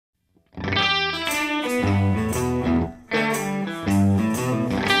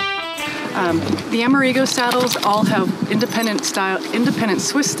The Amerigo saddles all have independent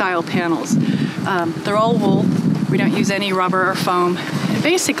Swiss style panels. They're all wool. We don't use any rubber or foam. And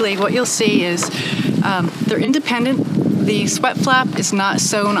basically what you'll see is they're independent. The sweat flap is not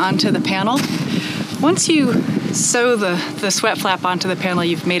sewn onto the panel. Once you sew the sweat flap onto the panel,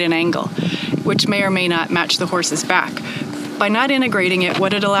 you've made an angle, which may or may not match the horse's back. By not integrating it,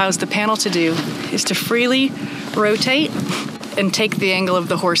 what it allows the panel to do is to freely rotate and take the angle of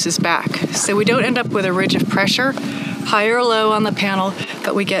the horse's back. So we don't end up with a ridge of pressure, high or low on the panel,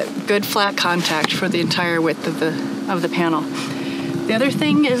 but we get good flat contact for the entire width of the panel. The other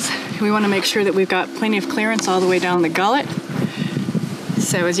thing is we want to make sure that we've got plenty of clearance all the way down the gullet.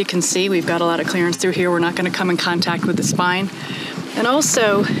 So as you can see, we've got a lot of clearance through here. We're not going to come in contact with the spine. And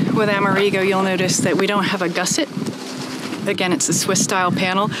also with Amerigo, you'll notice that we don't have a gusset. Again, it's a Swiss style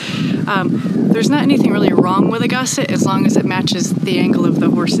panel. There's not anything really wrong with a gusset as long as it matches the angle of the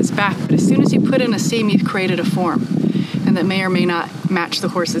horse's back. But as soon as you put in a seam, you've created a form, and that may or may not match the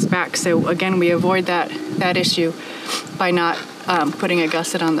horse's back. So again, we avoid that issue by not putting a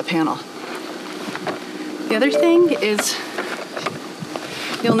gusset on the panel. The other thing is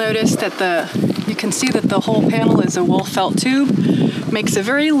you'll notice that you can see that the whole panel is a wool felt tube. Makes a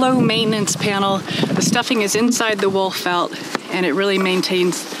very low maintenance panel. The stuffing is inside the wool felt, and it really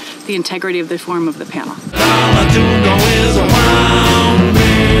maintains the integrity of the form of the panel. All I do know is around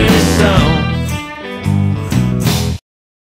me, so